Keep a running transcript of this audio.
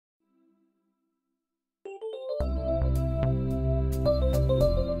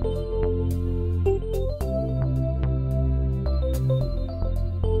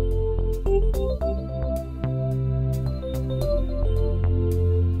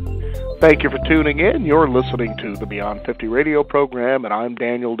Thank you for tuning in. You're listening to the Beyond 50 radio program, and I'm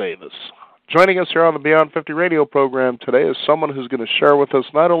Daniel Davis. Joining us here on the Beyond 50 radio program today is someone who's going to share with us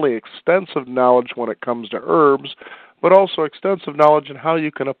not only extensive knowledge when it comes to herbs, but also extensive knowledge in how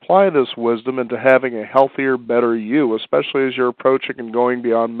you can apply this wisdom into having a healthier, better you, especially as you're approaching and going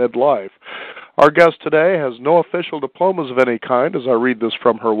beyond midlife. Our guest today has no official diplomas of any kind, as I read this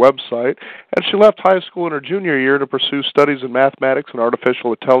from her website, and she left high school in her junior year to pursue studies in mathematics and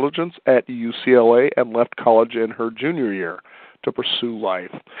artificial intelligence at UCLA and left college in her junior year to pursue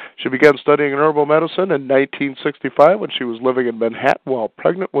life. She began studying herbal medicine in 1965 when she was living in Manhattan while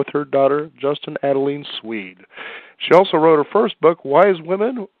pregnant with her daughter, Justin Adeline Swede. She also wrote her first book, Wise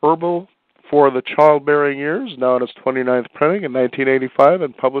Women, Herbal for the Childbearing Years, now in its 29th printing in 1985,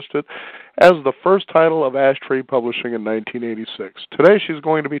 and published it as the first title of Ash Tree Publishing in 1986. Today she's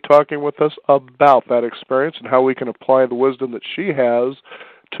going to be talking with us about that experience and how we can apply the wisdom that she has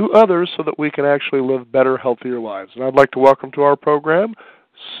to others so that we can actually live better, healthier lives. And I'd like to welcome to our program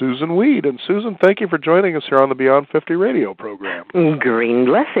Susun Weed. And Susun, thank you for joining us here on the Beyond 50 radio program. Green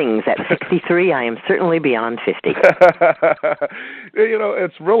blessings. At 63, I am certainly beyond 50. You know,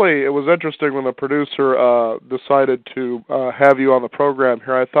 it was interesting when the producer decided to have you on the program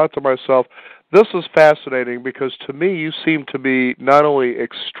here. I thought to myself, this is fascinating because to me you seem to be not only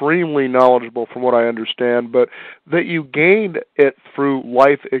extremely knowledgeable from what I understand, but that you gained it through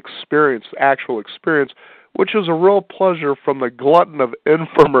life experience, actual experience, which is a real pleasure from the glutton of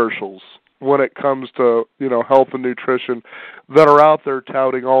infomercials when it comes to, health and nutrition that are out there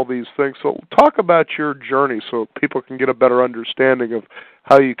touting all these things. So talk about your journey so people can get a better understanding of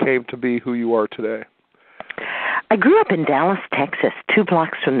how you came to be who you are today. I grew up in Dallas, Texas, 2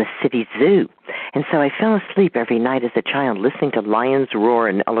 blocks from the city zoo, and so I fell asleep every night as a child listening to lions roar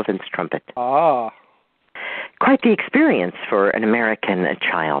and elephants trumpet. Ah. Quite the experience for an American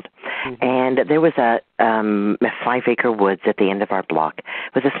child. Mm-hmm. And there was a 5-acre woods at the end of our block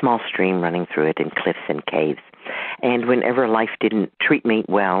with a small stream running through it and cliffs and caves. And whenever life didn't treat me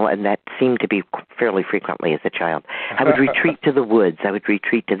well, and that seemed to be fairly frequently as a child, I would retreat to the woods, I would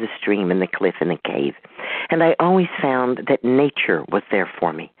retreat to the stream and the cliff and the cave. And I always found that nature was there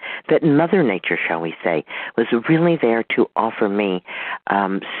for me, that Mother Nature, shall we say, was really there to offer me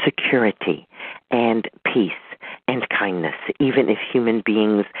security and peace and kindness, even if human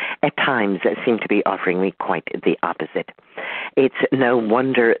beings at times seem to be offering me quite the opposite. It's no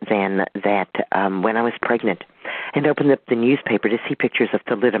wonder then that when I was pregnant and opened up the newspaper to see pictures of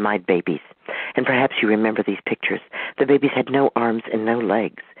thalidomide babies, and perhaps you remember these pictures, the babies had no arms and no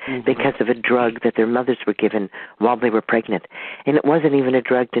legs because of a drug that their mothers were given while they were pregnant. And it wasn't even a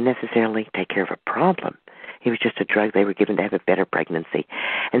drug to necessarily take care of a problem. It was just a drug they were given to have a better pregnancy.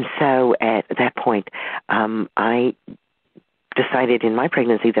 And so at that point, I decided in my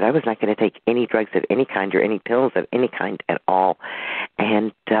pregnancy that I was not going to take any drugs of any kind or any pills of any kind at all.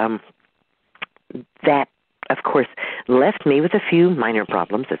 And that, of course, left me with a few minor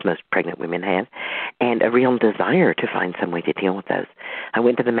problems, as most pregnant women have, and a real desire to find some way to deal with those. I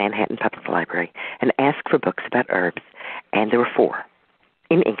went to the Manhattan Public Library and asked for books about herbs, and there were 4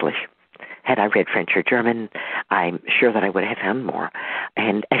 in English. Had I read French or German, I'm sure that I would have found more.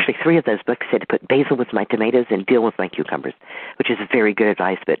 And actually 3 of those books said to put basil with my tomatoes and dill with my cucumbers, which is very good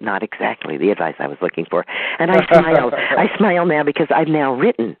advice, but not exactly the advice I was looking for. And I smiled. I smile now because I've now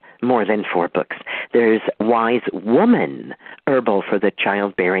written more than 4 books. There's Wise Woman, Herbal for the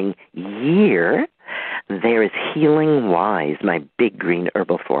Childbearing Year. There is Healing Wise, my big green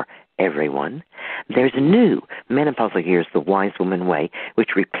herbal for everyone. There's New, Menopausal Years, The Wise Woman Way,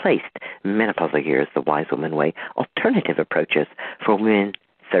 which replaced Menopausal Years, The Wise Woman Way, alternative approaches for women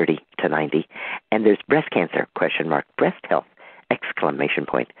 30 to 90. And there's Breast Cancer, ? Breast Health, !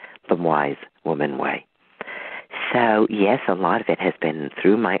 The Wise Woman Way. So, yes, a lot of it has been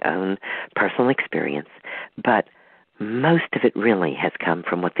through my own personal experience, but most of it really has come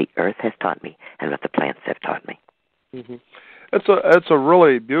from what the earth has taught me and what the plants have taught me. Mm-hmm. It's a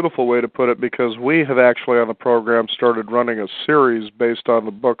really beautiful way to put it because we have actually on the program started running a series based on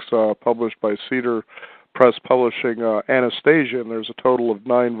the books published by Cedar Press Publishing, Anastasia, and there's a total of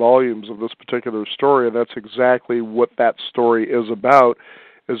 9 volumes of this particular story, and that's exactly what that story is about,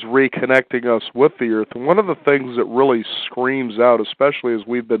 is reconnecting us with the earth. And one of the things that really screams out, especially as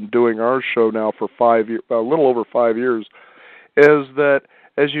we've been doing our show now for a little over 5 years, is that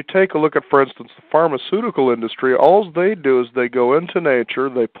as you take a look at, for instance, the pharmaceutical industry, all they do is they go into nature,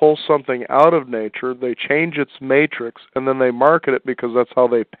 they pull something out of nature, they change its matrix, and then they market it because that's how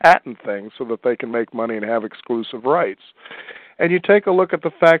they patent things so that they can make money and have exclusive rights. And you take a look at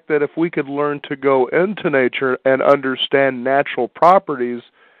the fact that if we could learn to go into nature and understand natural properties,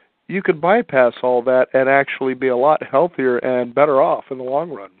 you could bypass all that and actually be a lot healthier and better off in the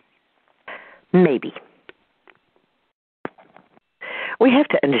long run. Maybe. We have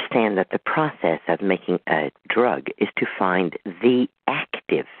to understand that the process of making a drug is to find the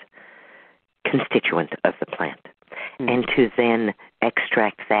active constituent of the plant and to then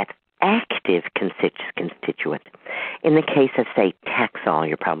extract that active constituent. In the case of, say, Taxol,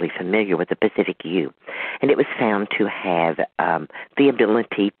 you're probably familiar with the Pacific U, and it was found to have the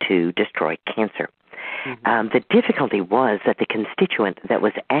ability to destroy cancer. The difficulty was that the constituent that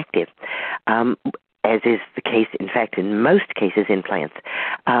was active, as is the case, in fact, in most cases in plants,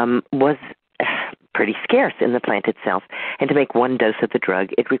 was pretty scarce in the plant itself. And to make one dose of the drug,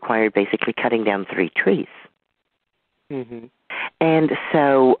 it required basically cutting down 3 trees. And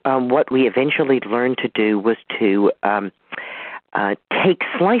so what we eventually learned to do was to take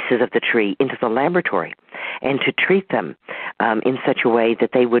slices of the tree into the laboratory and to treat them in such a way that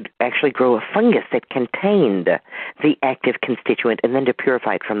they would actually grow a fungus that contained the active constituent, and then to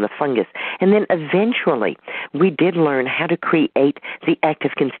purify it from the fungus. And then eventually we did learn how to create the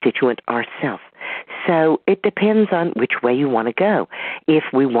active constituent ourselves. So it depends on which way you want to go. If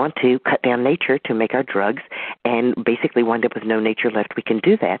we want to cut down nature to make our drugs and basically wind up with no nature left, we can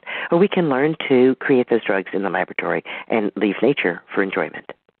do that. Or we can learn to create those drugs in the laboratory and leave nature for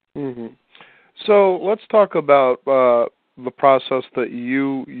enjoyment. So let's talk about the process that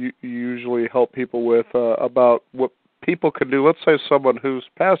you usually help people with, about what people can do. Let's say someone who's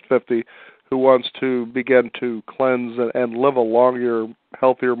past 50 who wants to begin to cleanse and live a longer,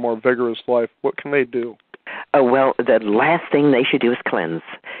 healthier, more vigorous life. What can they do? Oh, well, the last thing they should do is cleanse.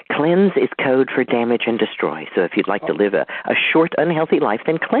 Cleanse is code for damage and destroy. So if you'd like to live a short, unhealthy life,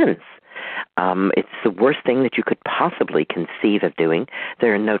 then cleanse. It's the worst thing that you could possibly conceive of doing.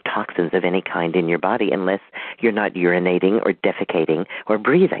 There are no toxins of any kind in your body unless you're not urinating or defecating or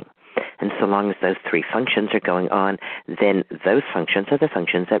breathing. And so long as those 3 functions are going on, then those functions are the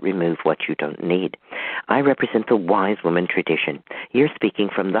functions that remove what you don't need. I represent the wise woman tradition. You're speaking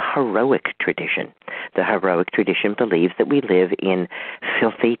from the heroic tradition. The heroic tradition believes that we live in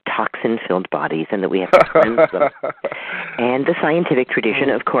filthy, toxin-filled bodies and that we have to cleanse them. And the scientific tradition,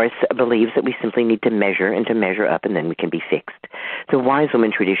 of course, believes that we simply need to measure and to measure up, and then we can be fixed. The wise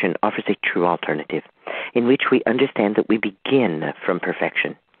woman tradition offers a true alternative in which we understand that we begin from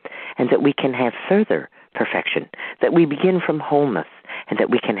perfection, and that we can have further perfection, that we begin from wholeness, and that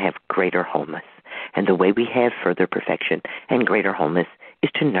we can have greater wholeness. And the way we have further perfection and greater wholeness is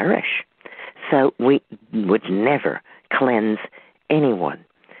to nourish. So we would never cleanse anyone.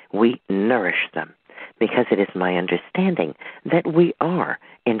 We nourish them, because it is my understanding that we are,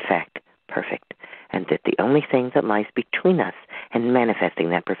 in fact, perfect, and that the only thing that lies between us and manifesting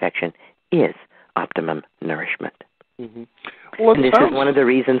that perfection is optimum nourishment. Well, and this is one of the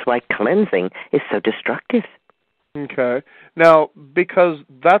reasons why cleansing is so destructive. Okay. Now, because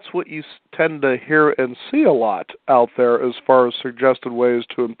that's what you tend to hear and see a lot out there as far as suggested ways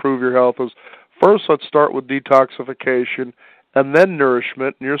to improve your health is, first, let's start with detoxification and then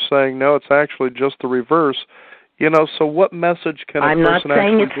nourishment. And you're saying, no, it's actually just the reverse. You know, so what message can a person actually do?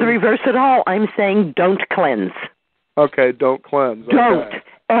 I'm not saying it's the reverse at all. I'm saying don't cleanse. Okay, don't cleanse. Don't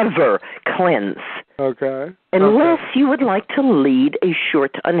ever cleanse. Okay. Unless you would like to lead a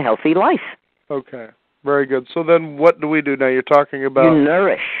short, unhealthy life. Okay. Very good. So then what do we do now? You're talking about... You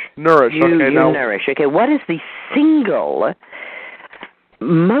nourish. Nourish. You nourish. Okay, what is the single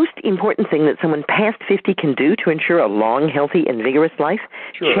most important thing that someone past 50 can do to ensure a long, healthy, and vigorous life?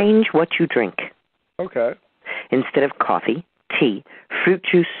 Sure. Change what you drink. Okay. Instead of coffee, tea, fruit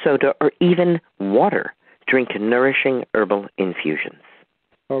juice, soda, or even water, drink nourishing herbal infusions.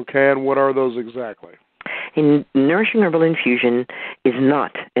 Okay, and what are those exactly? A nourishing herbal infusion is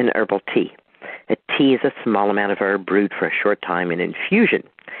not an herbal tea. A tea is a small amount of herb brewed for a short time. An infusion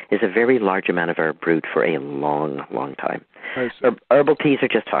is a very large amount of herb brewed for a long, long time. Herbal teas are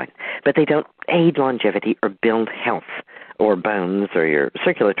just fine, but they don't aid longevity or build health or bones or your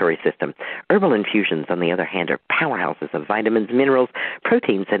circulatory system. Herbal infusions, on the other hand, are powerhouses of vitamins, minerals,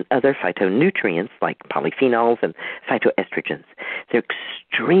 proteins, and other phytonutrients like polyphenols and phytoestrogens. They're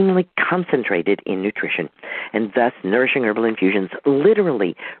extremely concentrated in nutrition, and thus nourishing herbal infusions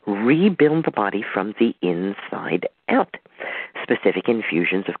literally rebuild the body from the inside out. Specific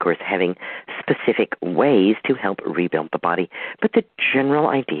infusions, of course, having specific ways to help rebuild the body, but the general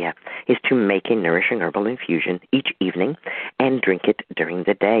idea is to make a nourishing herbal infusion each evening and drink it during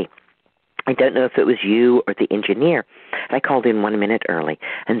the day. I don't know if it was you or the engineer. I called in 1 minute early,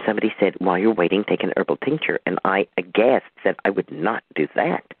 and somebody said, while you're waiting, take an herbal tincture. And I, aghast, said I would not do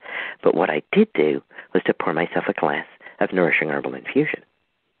that. But what I did do was to pour myself a glass of nourishing herbal infusion.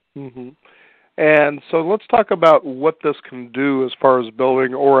 Hmm. And so let's talk about what this can do as far as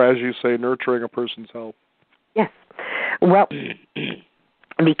building, or as you say, nurturing a person's health. Yes. Well,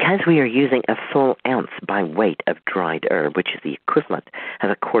 because we are using a full ounce by weight of dried herb, which is the equivalent of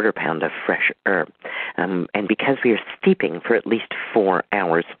a quarter pound of fresh herb, and because we are steeping for at least 4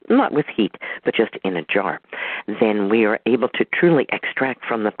 hours, not with heat, but just in a jar, then we are able to truly extract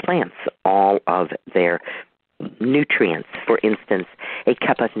from the plants all of their nutrients. For instance, a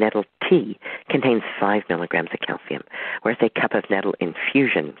cup of nettle tea contains 5 milligrams of calcium, whereas a cup of nettle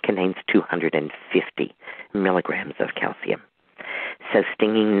infusion contains 250 milligrams of calcium. So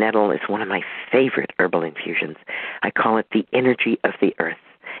stinging nettle is one of my favorite herbal infusions. I call it the energy of the earth.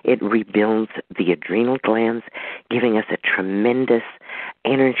 It rebuilds the adrenal glands, giving us a tremendous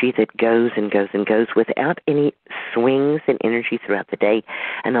energy that goes and goes and goes without any swings in energy throughout the day,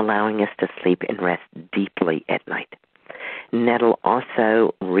 and allowing us to sleep and rest deeply at night. Nettle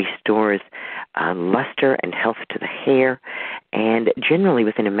also restores luster and health to the hair, and generally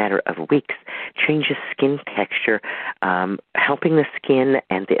within a matter of weeks changes skin texture, helping the skin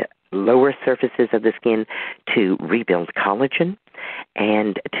and the lower surfaces of the skin to rebuild collagen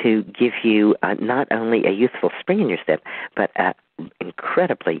and to give you not only a youthful spring in your step, but an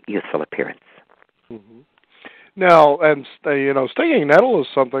incredibly youthful appearance. Mm-hmm. Now, and stinging nettle is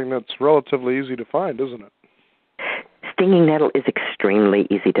something that's relatively easy to find, isn't it? Stinging nettle is extremely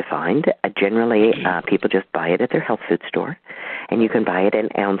easy to find. Generally, people just buy it at their health food store, and you can buy it an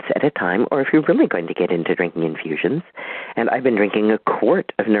ounce at a time, or if you're really going to get into drinking infusions, and I've been drinking a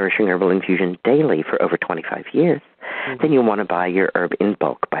quart of nourishing herbal infusion daily for over 25 years, then you'll want to buy your herb in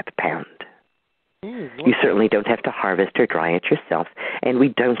bulk by the pound. You certainly don't have to harvest or dry it yourself, and we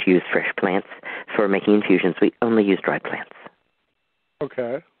don't use fresh plants for making infusions. We only use dried plants.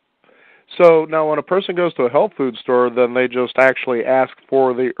 Okay. So now when a person goes to a health food store, then they just actually ask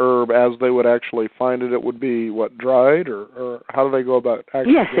for the herb as they would actually find it. It would be, what, dried? Or how do they go about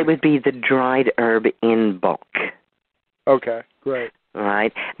actually Yes, it would be the dried herb in bulk. Okay, great. All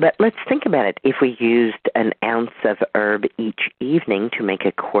right. But let's think about it. If we used an ounce of herb each evening to make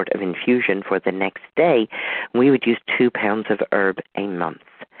a quart of infusion for the next day, we would use 2 pounds of herb a month.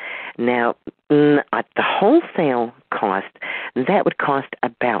 Now, at the wholesale cost, that would cost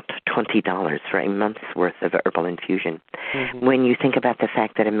about $20 for a month's worth of herbal infusion. Mm-hmm. When you think about the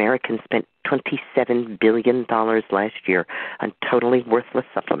fact that Americans spent $27 billion last year on totally worthless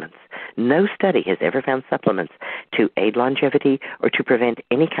supplements, no study has ever found supplements to aid longevity or to prevent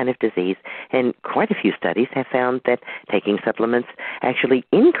any kind of disease, and quite a few studies have found that taking supplements actually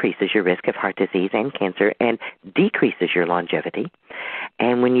increases your risk of heart disease and cancer and decreases your longevity.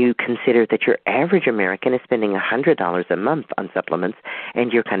 And when you consider that your average American is spending $100 a month on supplements,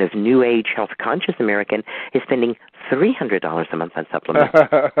 and your kind of new age health-conscious American is spending $300 a month on supplements,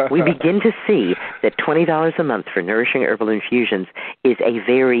 we begin to see that $20 a month for nourishing herbal infusions is a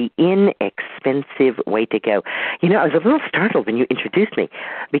very inexpensive way to go. You know, I was a little startled when you introduced me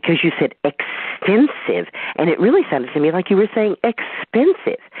because you said extensive, and it really sounded to me like you were saying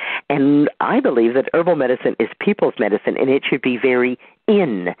expensive. And I believe that herbal medicine is people's medicine, and it should be very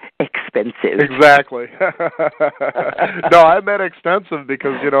inexpensive. Exactly. No, I meant extensive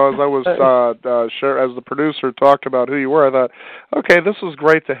because, as I was as the producer talked about who you were, I thought, okay, this is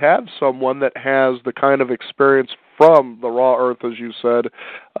great to have someone that has the kind of experience from the raw earth, as you said,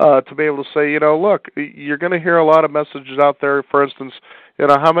 to be able to say, look, you're going to hear a lot of messages out there. For instance,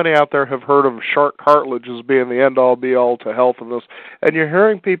 how many out there have heard of shark cartilage as being the end-all, be-all to health and this? And you're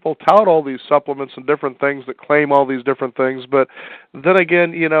hearing people tout all these supplements and different things that claim all these different things, but then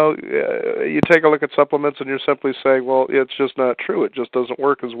again, you take a look at supplements and you're simply saying, well, it's just not true. It just doesn't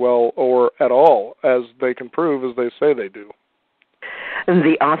work as well or at all as they can prove as they say they do.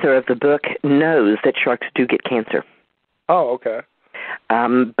 The author of the book knows that sharks do get cancer. Oh, okay.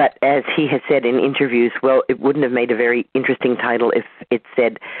 But as he has said in interviews, well, it wouldn't have made a very interesting title if it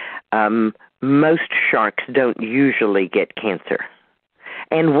said, most sharks don't usually get cancer.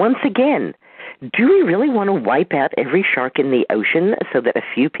 And once again, do we really want to wipe out every shark in the ocean so that a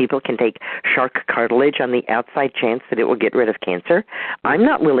few people can take shark cartilage on the outside chance that it will get rid of cancer? I'm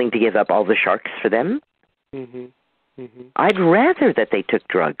not willing to give up all the sharks for them. Mm-hmm. Mm-hmm. I'd rather that they took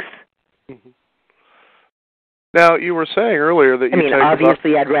drugs. Mm-hmm. Now, you were saying earlier that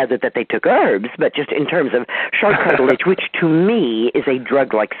obviously I'd rather that they took herbs, but just in terms of shark cartilage, which to me is a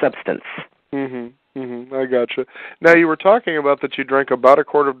drug-like substance. Mm-hmm. Mm-hmm. I gotcha. Now, you were talking about that you drank about a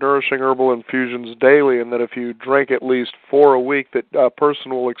quart of nourishing herbal infusions daily, and that if you drank at least 4 a week, that a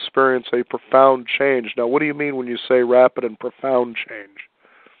person will experience a profound change. Now, what do you mean when you say rapid and profound change?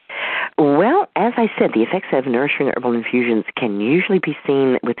 Well, as I said, the effects of nourishing herbal infusions can usually be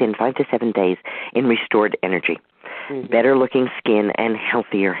seen within 5 to 7 days in restored energy, better looking skin, and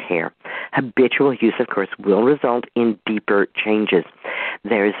healthier hair. Habitual use, of course, will result in deeper changes.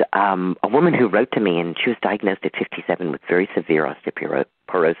 There's a woman who wrote to me, and she was diagnosed at 57 with very severe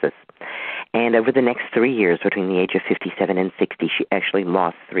osteoporosis. And over the next 3 years, between the age of 57 and 60, she actually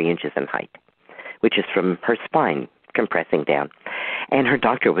lost 3 inches in height, which is from her spine compressing down. And her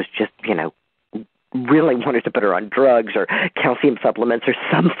doctor was just, really wanted to put her on drugs or calcium supplements or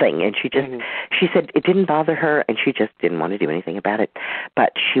something. And she said it didn't bother her, and she just didn't want to do anything about it.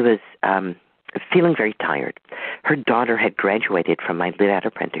 But she was feeling very tired. Her daughter had graduated from my live-out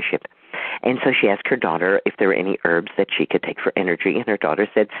apprenticeship. And so she asked her daughter if there were any herbs that she could take for energy, and her daughter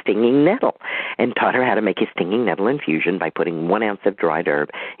said stinging nettle, and taught her how to make a stinging nettle infusion by putting 1 ounce of dried herb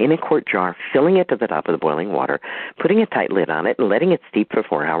in a quart jar, filling it to the top of the boiling water, putting a tight lid on it, and letting it steep for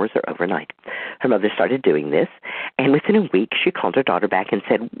 4 hours or overnight. Her mother started doing this, and within a week she called her daughter back and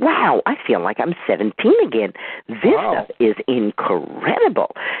said, "Wow, I feel like I'm 17 again. This stuff is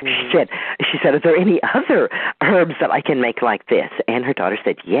incredible." She said, "Are there any other herbs that I can make like this?" And her daughter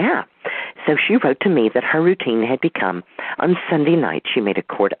said, "Yeah." So she wrote to me that her routine had become, on Sunday night, she made a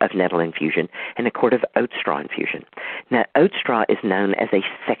quart of nettle infusion and a quart of oat straw infusion. Now, oat straw is known as a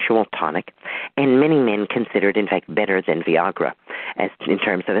sexual tonic, and many men consider it, in fact, better than Viagra in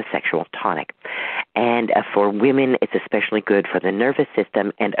terms of a sexual tonic. And for women, it's especially good for the nervous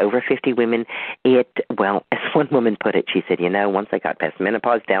system, and over 50 women, as one woman put it, she said, once I got past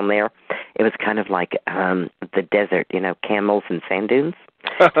menopause down there, it was kind of like the desert, camels and sand dunes.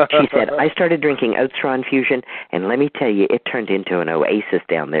 She said, I started drinking oat straw infusion, and let me tell you, it turned into an oasis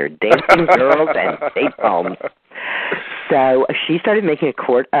down there, dancing girls and date palms. So she started making a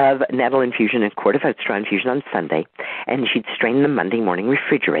quart of nettle infusion and a quart of oat straw infusion on Sunday, and she'd strain them Monday morning,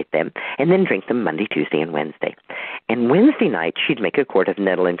 refrigerate them, and then drink them Monday, Tuesday, and Wednesday. And Wednesday night, she'd make a quart of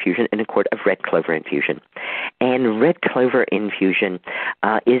nettle infusion and a quart of red clover infusion. And red clover infusion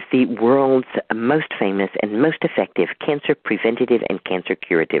is the world's most famous and most effective cancer preventative and cancer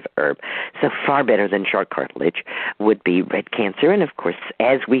curative herb. So far better than shark cartilage would be red cancer. And of course,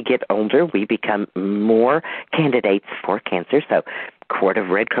 as we get older, we become more candidates for cancer. So quart of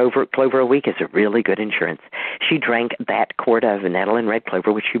red clover a week is a really good insurance. She drank that quart of nettle and red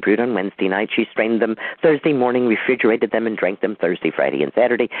clover, which she brewed on Wednesday night. She strained them Thursday morning, refrigerated them, and drank them Thursday, Friday, and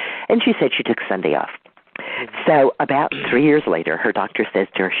Saturday. And she said she took Sunday off. So about 3 years later, her doctor says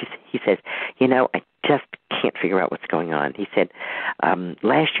to her, he says, I just can't figure out what's going on. He said,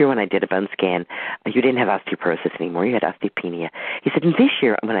 last year when I did a bone scan, you didn't have osteoporosis anymore. You had osteopenia. He said, and this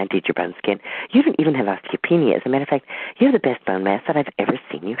year when I did your bone scan, you didn't even have osteopenia. As a matter of fact, you have the best bone mass that I've ever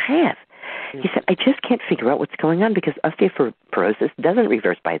seen you have. He said, I just can't figure out what's going on because osteoporosis doesn't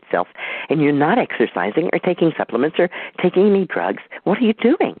reverse by itself, and you're not exercising or taking supplements or taking any drugs. What are you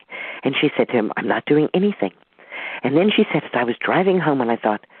doing? And she said to him, I'm not doing anything. And then she said, as I was driving home, and I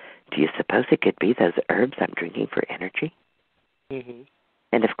thought, do you suppose it could be those herbs I'm drinking for energy? Mm-hmm.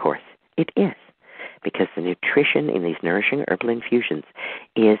 And of course, it is, because the nutrition in these nourishing herbal infusions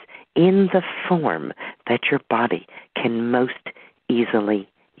is in the form that your body can most easily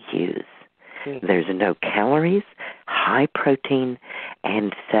use. Mm-hmm. There's no calories, high protein,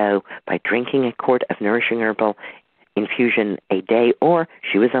 and so by drinking a quart of nourishing herbal infusion a day, or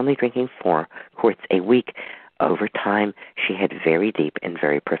she was only drinking 4 quarts a week, over time, she had very deep and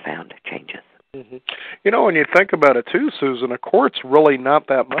very profound changes. Mm-hmm. When you think about it too, Susan, a quart's really not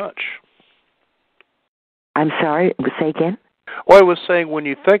that much. I'm sorry, say again? Well, I was saying when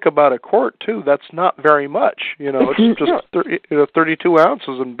you think about a quart too, that's not very much. It's just 32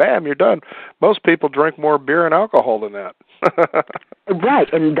 ounces, and bam, you're done. Most people drink more beer and alcohol than that.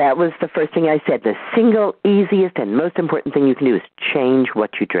 Right, and that was the first thing I said. The single easiest and most important thing you can do is change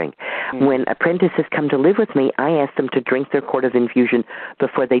what you drink. Mm-hmm. When apprentices come to live with me, I ask them to drink their quart of infusion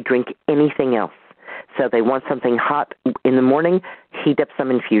before they drink anything else. So they want something hot in the morning, heat up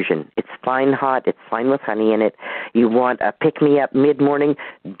some infusion. It's fine hot. It's fine with honey in it. You want a pick-me-up mid-morning,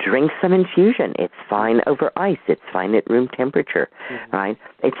 drink some infusion. It's fine over ice. It's fine at room temperature, right?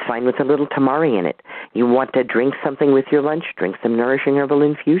 It's fine with a little tamari in it. You want to drink something with your lunch, drink some nourishing herbal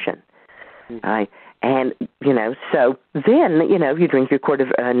infusion, right? And, so then, you drink your quart of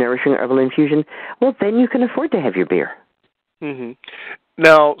nourishing herbal infusion, well, then you can afford to have your beer. Mm-hmm.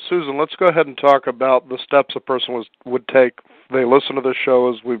 Now, Susan, let's go ahead and talk about the steps a person would take they listen to the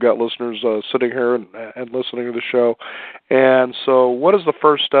show, as we've got listeners sitting here and listening to the show. And so what is the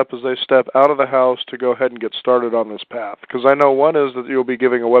first step as they step out of the house to go ahead and get started on this path? Because I know one is that you'll be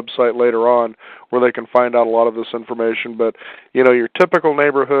giving a website later on where they can find out a lot of this information, but your typical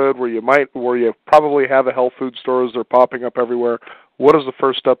neighborhood where you probably have a health food stores, they're popping up everywhere. What is the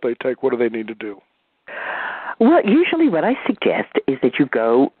first step they take? What do they need to do? Well, usually what I suggest is that you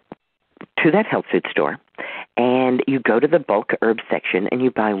go to that health food store and you go to the bulk herb section and you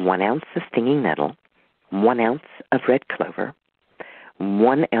buy 1 ounce of stinging nettle, 1 ounce of red clover,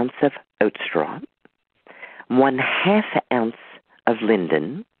 1 ounce of oat straw, 1/2 ounce of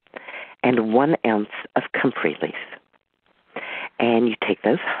linden, and 1 ounce of comfrey leaf. And you take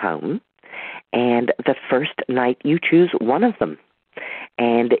those home, and the first night you choose one of them.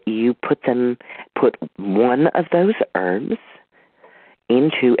 And you put one of those herbs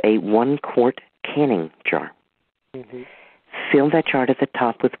into a 1-quart canning jar. Mm-hmm. Fill that jar to the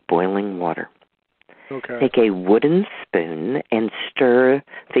top with boiling water. Okay. Take a wooden spoon and stir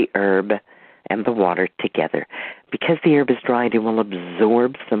the herb and the water together. Because the herb is dried, it will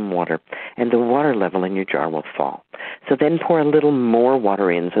absorb some water, and the water level in your jar will fall. So then pour a little more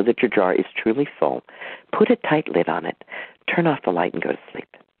water in so that your jar is truly full. Put a tight lid on it. Turn off the light and go to sleep.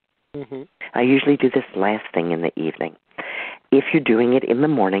 Mm-hmm. I usually do this last thing in the evening. If you're doing it in the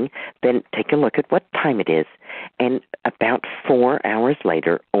morning, then take a look at what time it is, and about 4 hours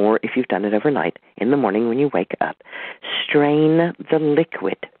later, or if you've done it overnight, in the morning when you wake up, strain the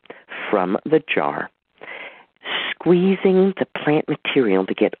liquid from the jar, squeezing the plant material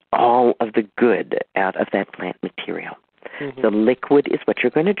to get all of the good out of that plant material. Mm-hmm. The liquid is what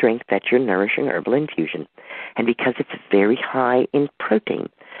you're going to drink. That's your nourishing herbal infusion. And because it's very high in protein,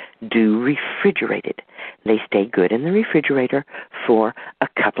 do refrigerate it. They stay good in the refrigerator for a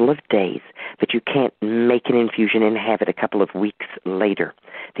couple of days, but you can't make an infusion and have it a couple of weeks later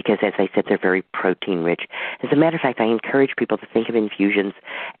because, as I said, they're very protein-rich. As a matter of fact, I encourage people to think of infusions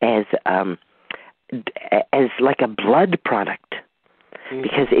as like a blood product,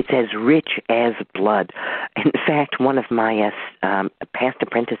 because it's as rich as blood. In fact, one of my past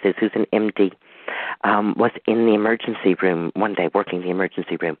apprentices, who's an MD, was in the emergency room one day, working the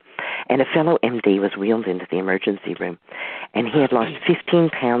emergency room, and a fellow MD was wheeled into the emergency room, and he had lost 15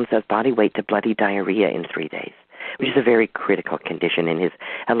 pounds of body weight to bloody diarrhea in 3 days, which is a very critical condition, and his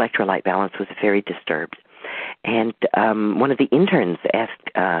electrolyte balance was very disturbed. And one of the interns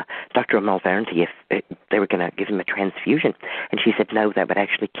asked Dr. Mulvarney if they were going to give him a transfusion. And she said, no, that would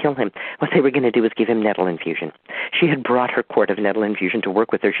actually kill him. What they were going to do was give him nettle infusion. She had brought her quart of nettle infusion to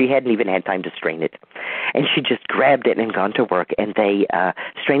work with her. She hadn't even had time to strain it. And she just grabbed it and gone to work. And they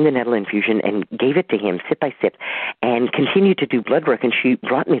strained the nettle infusion and gave it to him sip by sip and continued to do blood work. And she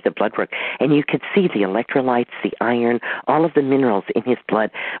brought me the blood work. And you could see the electrolytes, the iron, all of the minerals in his blood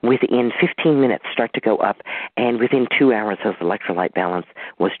within 15 minutes start to go up. And within 2 hours, his electrolyte balance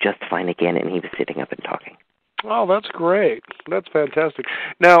was just fine again, and he was sitting up and talking. Oh, that's great. That's fantastic.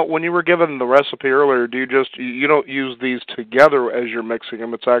 Now, when you were given the recipe earlier, you don't use these together as you're mixing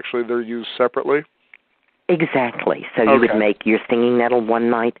them? It's actually they're used separately? Exactly. So you would make your stinging nettle one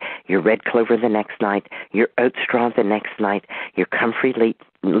night, your red clover the next night, your oat straw the next night, your comfrey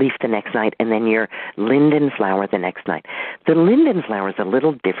leaf the next night, and then your linden flower the next night. The linden flower is a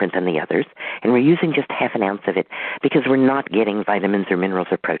little different than the others, and we're using just 1/2 ounce of it because we're not getting vitamins or minerals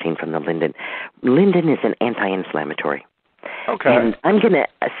or protein from the linden. Linden is an anti-inflammatory. Okay. And I'm going to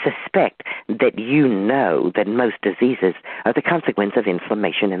suspect that you know that most diseases are the consequence of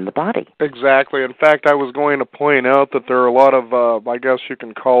inflammation in the body. Exactly. In fact, I was going to point out that there are a lot of, I guess you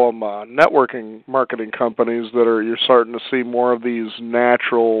can call them networking marketing companies that you're starting to see more of these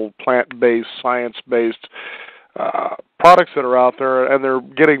natural, plant-based, science-based products that are out there, and they're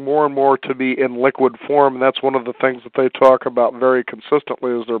getting more and more to be in liquid form, and that's one of the things that they talk about very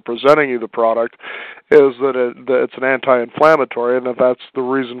consistently as they're presenting you the product, is that it's an anti-inflammatory, and that's the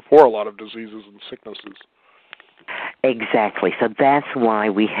reason for a lot of diseases and sicknesses. Exactly. So that's why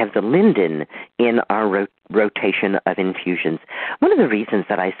we have the linden in our rotation of infusions. One of the reasons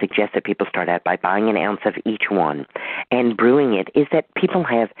that I suggest that people start out by buying 1 ounce of each one and brewing it is that people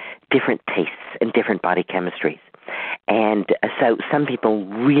have different tastes and different body chemistries. And so some people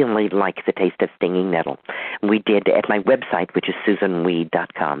really like the taste of stinging nettle. We did at my website, which is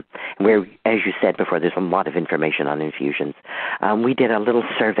susunweed.com, where, as you said before, there's a lot of information on infusions. We did a little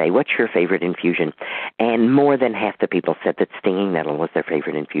survey, what's your favorite infusion? And more than half the people said that stinging nettle was their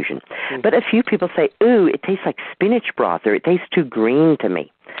favorite infusion. Mm-hmm. But a few people say, ooh, it tastes like spinach broth, or it tastes too green to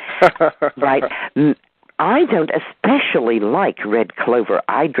me. Right? I don't especially like red clover.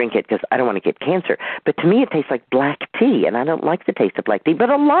 I drink it because I don't want to get cancer. But to me, it tastes like black tea, and I don't like the taste of black tea. But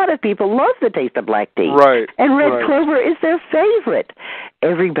a lot of people love the taste of black tea. Right. And red clover is their favorite.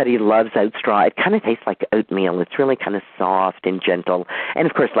 Everybody loves oat straw. It kind of tastes like oatmeal. It's really kind of soft and gentle. And,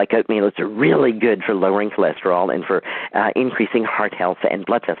 of course, like oatmeal, it's really good for lowering cholesterol and for increasing heart health and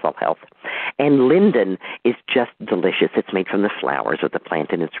blood vessel health. And linden is just delicious. It's made from the flowers of the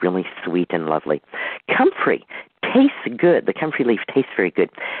plant, and it's really sweet and lovely. Comfrey tastes good. The comfrey leaf tastes very good,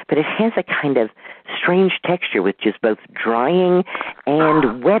 but it has a kind of strange texture, which is both drying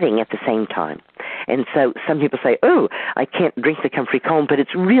and wetting at the same time. And so some people say, oh, I can't drink the comfrey cold, but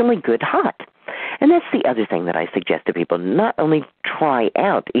it's really good hot. And that's the other thing that I suggest to people. Not only try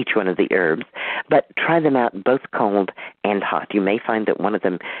out each one of the herbs, but try them out both cold and hot. You may find that one of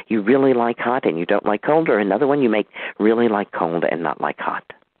them you really like hot and you don't like cold, or another one you may really like cold and not like hot.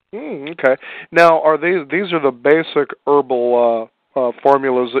 Okay. Now, are these are the basic herbal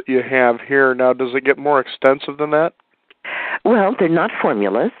formulas that you have here. Now, does it get more extensive than that? Well, they're not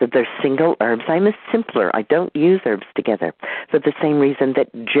formulas. They're single herbs. I'm a simpler. I don't use herbs together for the same reason that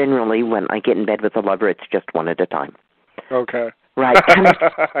generally when I get in bed with a lover, it's just one at a time. Okay. Right.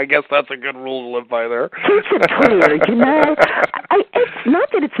 I guess that's a good rule to live by there. Keeps it clear, you know. It's not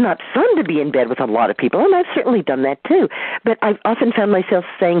that it's not fun to be in bed with a lot of people, and I've certainly done that too. But I've often found myself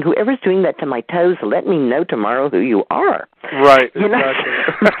saying, whoever's doing that to my toes, let me know tomorrow who you are. Right, you know? Exactly.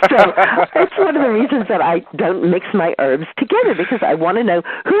 So it's one of the reasons that I don't mix my herbs together, because I want to know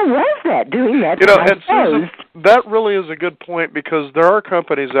who was that doing that to my toes. Susan, that really is a good point, because there are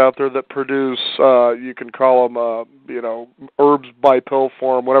companies out there that produce, you can call them, herbs by pill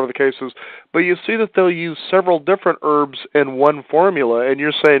form, whatever the case is, but you see that they'll use several different herbs in one formula, and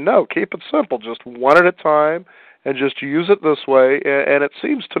you're saying, no, keep it simple, just one at a time, and just use it this way, and it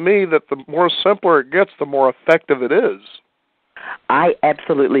seems to me that the more simpler it gets, the more effective it is. I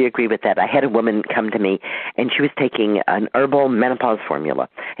absolutely agree with that. I had a woman come to me, and she was taking an herbal menopause formula,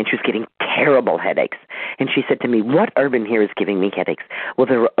 and she was getting terrible headaches. And she said to me, what herb in here is giving me headaches? Well,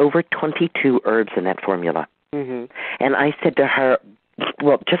 there were over 22 herbs in that formula. Mm-hmm. And I said to her,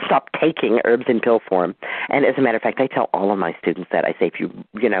 well, just stop taking herbs in pill form. And as a matter of fact, I tell all of my students that. I say, if you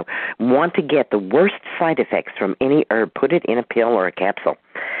want to get the worst side effects from any herb, put it in a pill or a capsule.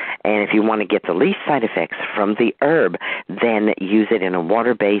 And if you want to get the least side effects from the herb, then use it in a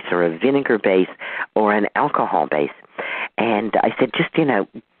water base or a vinegar base or an alcohol base. And I said, just,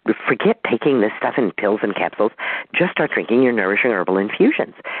 forget taking this stuff in pills and capsules. Just start drinking your nourishing herbal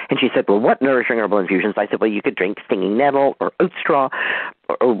infusions. And she said, well, what nourishing herbal infusions? I said, well, you could drink stinging nettle or oat straw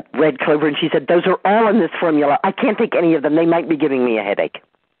or red clover. And she said, those are all in this formula. I can't take any of them. They might be giving me a headache.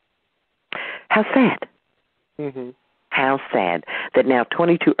 How sad. Mm-hmm. How sad that now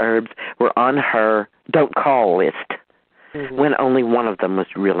 22 herbs were on her don't call list, mm-hmm. when only one of them was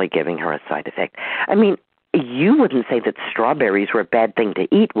really giving her a side effect. I mean, you wouldn't say that strawberries were a bad thing to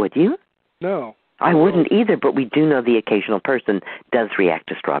eat, would you? No. I wouldn't either, but we do know the occasional person does react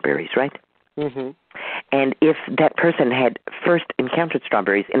to strawberries, right? Mm-hmm. And if that person had first encountered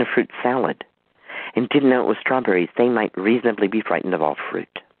strawberries in a fruit salad and didn't know it was strawberries, they might reasonably be frightened of all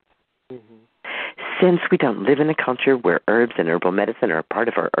fruit. Mm-hmm. Since we don't live in a culture where herbs and herbal medicine are a part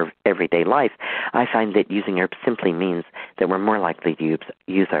of our everyday life, I find that using herbs simply means that we're more likely to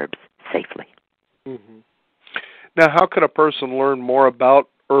use herbs safely. Mm-hmm. Now, how can a person learn more about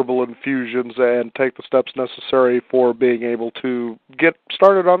herbal infusions and take the steps necessary for being able to get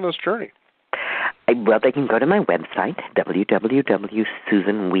started on this journey? Well, they can go to my website,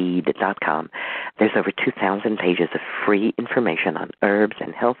 www.susunweed.com. There's over 2,000 pages of free information on herbs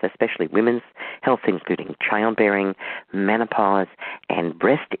and health, especially women's health, including childbearing, menopause, and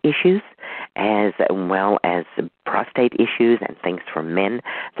breast issues, as well as prostate issues and things for men.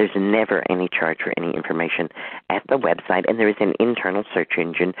 There's never any charge for any information at the website, and there is an internal search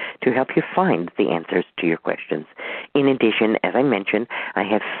engine to help you find the answers to your questions. In addition, as I mentioned, I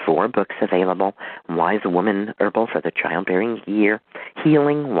have 4 books available: Wise Woman Herbal for the Childbearing Year,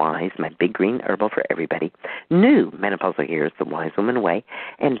 Healing Wise, my big green herbal for everybody, New Menopausal Years, The Wise Woman Way,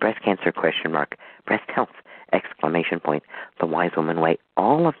 and Breast Cancer ? Breast Health ! The Wise Woman Way.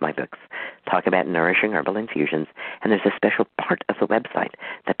 All of my books talk about nourishing herbal infusions, and there's a special part of the website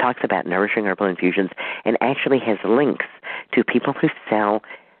that talks about nourishing herbal infusions and actually has links to people who sell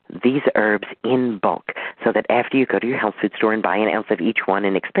these herbs in bulk so that after you go to your health food store and buy an ounce of each one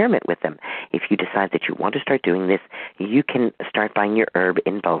and experiment with them, if you decide that you want to start doing this, you can start buying your herb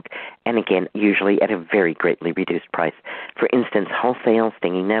in bulk, and again, usually at a very greatly reduced price. For instance, wholesale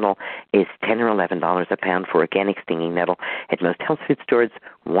stinging nettle is $10 or $11 a pound. For organic stinging nettle at most health food stores,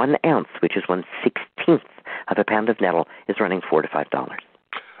 1 ounce, which is 1/16 of a pound of nettle, is running $4 to $5.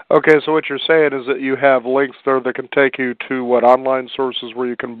 Okay, so what you're saying is that you have links there that can take you to online sources where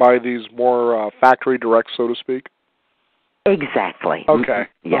you can buy these more factory direct, so to speak? Exactly. Okay.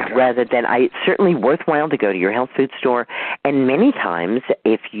 Yeah, okay. Rather than, it's certainly worthwhile to go to your health food store, and many times,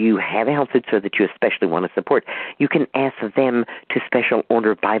 if you have a health food store that you especially want to support, you can ask them to special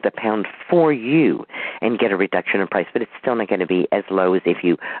order by the pound for you and get a reduction in price, but it's still not going to be as low as if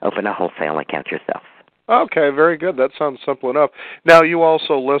you open a wholesale account yourself. Okay, very good. That sounds simple enough. Now, you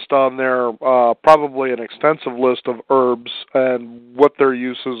also list on there probably an extensive list of herbs and what their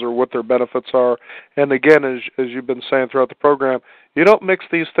uses or what their benefits are. And again, as you've been saying throughout the program, you don't mix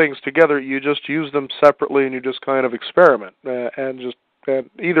these things together. You just use them separately, and you just kind of experiment. And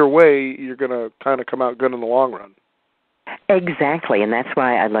either way, you're going to kind of come out good in the long run. Exactly, and that's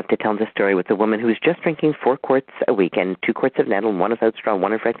why I love to tell the story with the woman who was just drinking 4 quarts a week and 2 quarts of nettle, 1 of oat straw,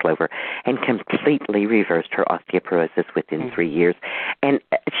 1 of red clover, and completely reversed her osteoporosis within 3 years. And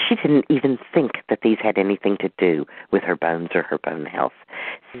she didn't even think that these had anything to do with her bones or her bone health.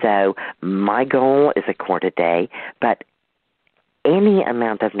 So my goal is a quart a day, but any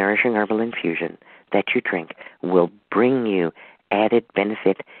amount of nourishing herbal infusion that you drink will bring you added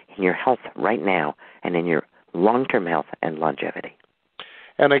benefit in your health right now and in your long-term health and longevity.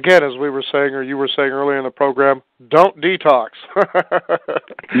 And again, as we were saying, or you were saying earlier in the program, don't detox.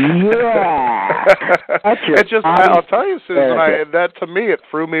 Yeah. It's just, I'll tell you, Susan, that to me, it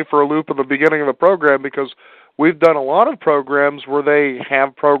threw me for a loop in the beginning of the program because we've done a lot of programs where they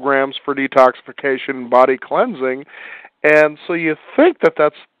have programs for detoxification and body cleansing. And so you think that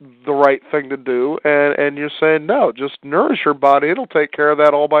that's the right thing to do, and you're saying, no, just nourish your body. It'll take care of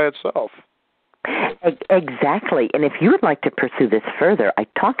that all by itself. Exactly. And if you would like to pursue this further, I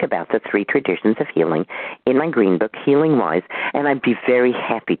talk about the 3 traditions of healing in my green book, Healing Wise, and I'd be very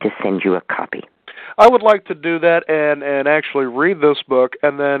happy to send you a copy. I would like to do that and actually read this book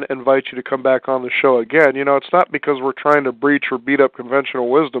and then invite you to come back on the show again. You know, it's not because we're trying to breach or beat up conventional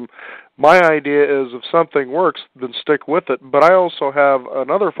wisdom. My idea is if something works, then stick with it. But I also have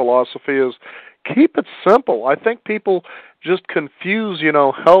another philosophy is keep it simple. I think people just confuse,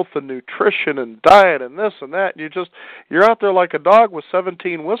 health and nutrition and diet and this and that. You're out there like a dog with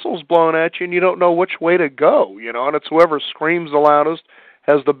 17 whistles blowing at you and you don't know which way to go, and it's whoever screams the loudest,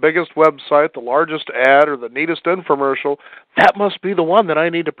 has the biggest website, the largest ad, or the neatest infomercial, that must be the one that I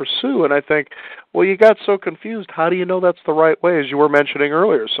need to pursue. And I think, well, you got so confused. How do you know that's the right way? As you were mentioning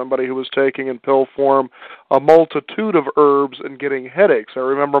earlier, somebody who was taking in pill form a multitude of herbs and getting headaches. I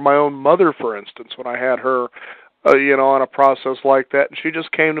remember my own mother, for instance, when I had her, on a process like that. And she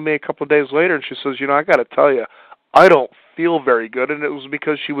just came to me a couple of days later and she says, I got to tell you, I don't feel very good. And it was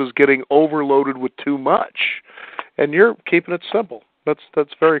because she was getting overloaded with too much. And you're keeping it simple.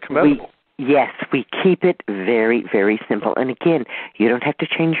 That's very commendable. Yes, we keep it very, very simple. And again, you don't have to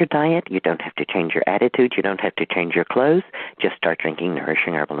change your diet. You don't have to change your attitude. You don't have to change your clothes. Just start drinking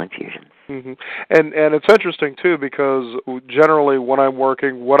nourishing herbal infusions. Mm-hmm. And it's interesting, too, because generally when I'm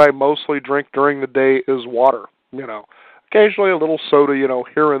working, what I mostly drink during the day is water, Occasionally a little soda,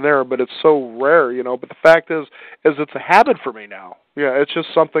 here and there, but it's so rare, But the fact is it's a habit for me now. Yeah, it's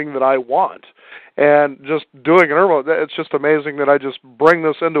just something that I want. And just doing an herbal, it's just amazing that I just bring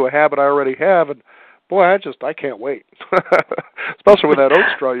this into a habit I already have, and boy, I can't wait. Especially with that oat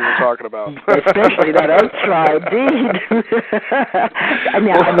straw you were talking about. Especially that oat straw, indeed.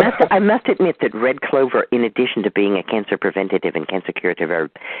 Now, I must admit that red clover, in addition to being a cancer preventative and cancer curative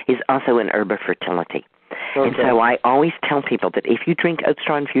herb, is also an herb of fertility. Okay. And so I always tell people that if you drink oat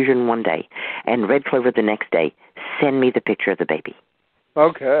straw infusion one day and red clover the next day, send me the picture of the baby.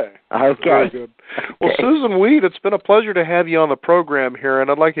 Okay. Very good. Well, Susan Weed, it's been a pleasure to have you on the program here,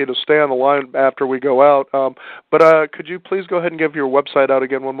 and I'd like you to stay on the line after we go out. But could you please go ahead and give your website out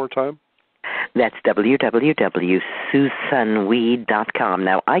again one more time? That's www.susunweed.com.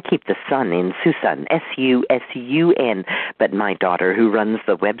 Now, I keep the sun in Susun, S-U-S-U-N, but my daughter, who runs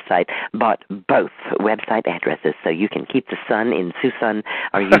the website, bought both website addresses, so you can keep the sun in Susun,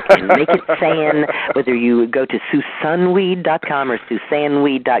 or you can make it San, whether you go to susunweed.com or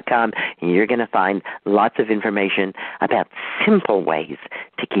susanweed.com, you're going to find lots of information about simple ways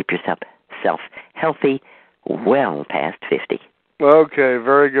to keep yourself healthy well past 50. Okay,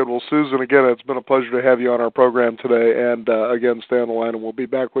 very good. Well, Susan, again, it's been a pleasure to have you on our program today. And again, stay on the line, and we'll be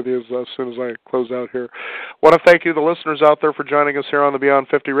back with you as soon as I close out here. I want to thank you, the listeners out there, for joining us here on the Beyond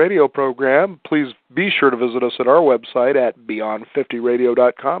 50 radio program. Please be sure to visit us at our website at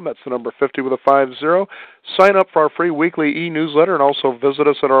beyond50radio.com. That's the number 50 with a 50. Sign up for our free weekly e-newsletter, and also visit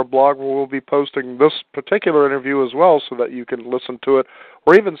us at our blog, where we'll be posting this particular interview as well, so that you can listen to it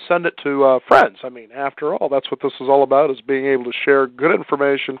or even send it to friends. I mean, after all, that's what this is all about, is being able to share good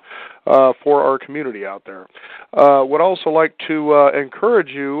information for our community out there. Would also like to encourage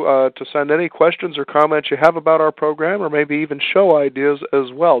you to send any questions or comments you have about our program, or maybe even show ideas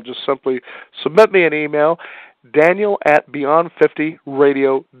as well. Just simply submit me an email. Daniel at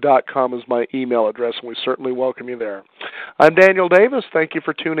beyond50radio.com is my email address, and we certainly welcome you there. I'm Daniel Davis. Thank you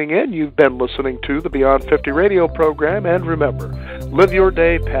for tuning in. You've been listening to the Beyond 50 radio program, and remember, live your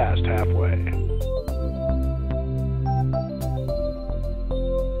day past halfway.